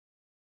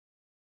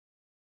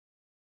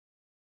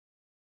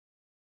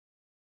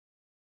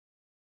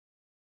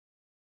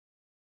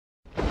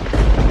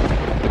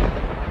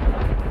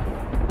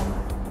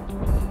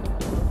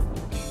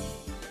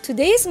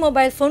Today's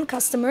mobile phone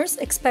customers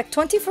expect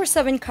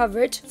 24/7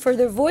 coverage for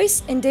their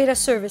voice and data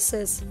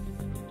services.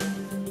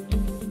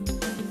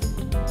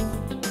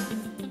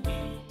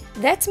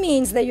 That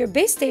means that your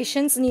base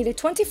stations need a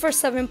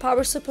 24/7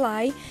 power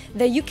supply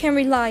that you can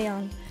rely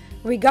on,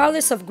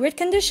 regardless of grid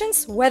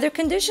conditions, weather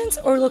conditions,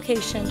 or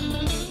location.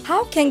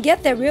 How can you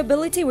get that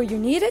reliability where you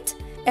need it,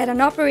 at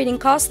an operating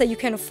cost that you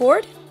can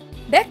afford?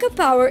 Backup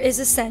power is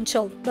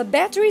essential, but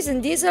batteries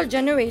and diesel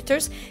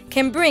generators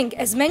can bring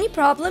as many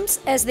problems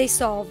as they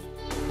solve.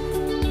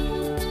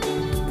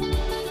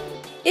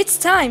 It's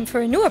time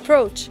for a new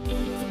approach.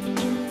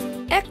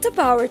 Acta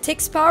Power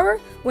takes power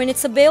when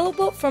it's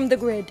available from the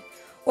grid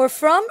or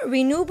from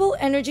renewable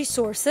energy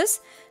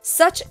sources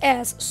such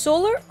as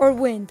solar or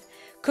wind,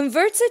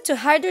 converts it to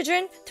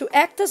hydrogen through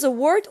Acta's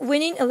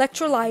award-winning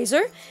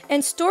electrolyzer,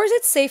 and stores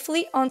it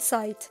safely on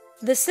site.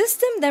 The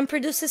system then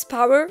produces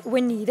power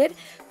when needed,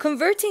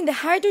 converting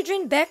the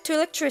hydrogen back to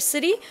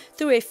electricity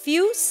through a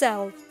fuel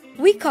cell.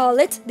 We call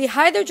it the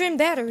hydrogen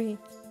battery.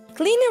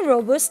 Clean and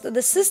robust,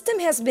 the system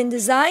has been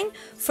designed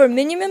for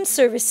minimum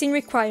servicing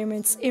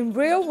requirements in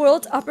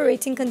real-world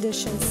operating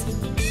conditions.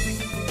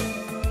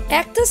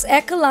 Acta's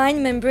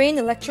alkaline membrane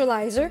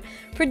electrolyzer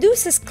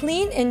produces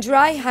clean and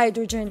dry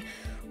hydrogen,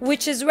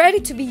 which is ready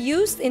to be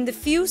used in the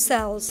fuel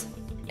cells.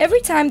 Every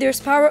time there's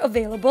power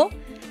available,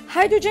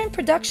 hydrogen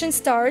production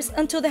starts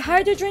until the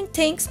hydrogen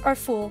tanks are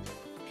full.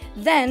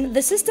 Then,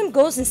 the system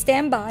goes in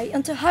standby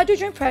until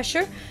hydrogen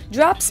pressure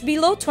drops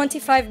below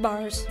 25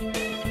 bars.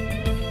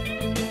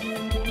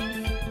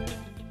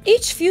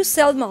 Each fuel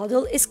cell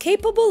model is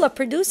capable of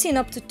producing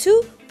up to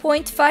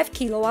 2.5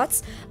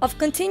 kilowatts of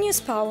continuous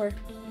power.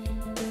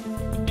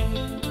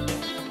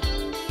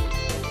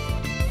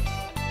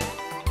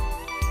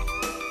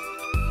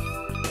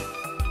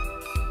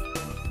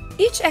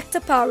 Each Acta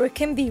Power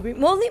can be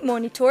remotely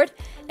monitored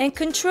and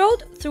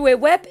controlled through a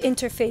web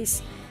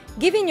interface,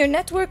 giving your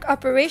network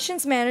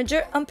operations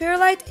manager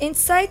unparalleled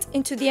insight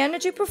into the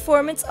energy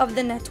performance of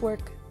the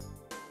network.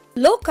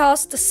 Low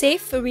cost,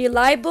 safe,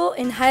 reliable,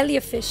 and highly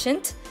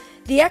efficient,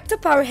 the Acta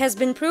Power has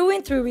been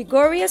proven through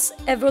rigorous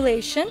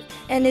evaluation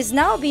and is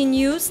now being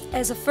used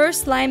as a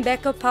first-line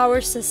backup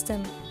power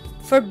system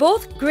for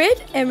both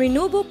grid and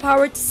renewable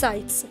powered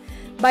sites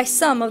by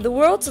some of the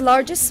world's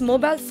largest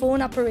mobile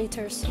phone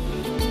operators.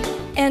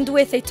 And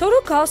with a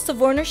total cost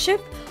of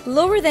ownership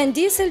lower than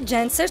diesel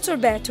gensets or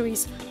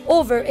batteries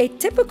over a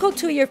typical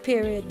 2-year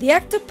period, the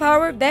Acta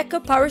Power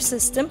backup power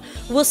system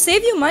will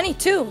save you money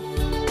too.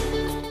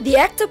 The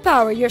Acta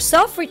Power, your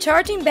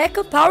self-recharging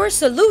backup power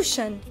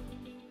solution.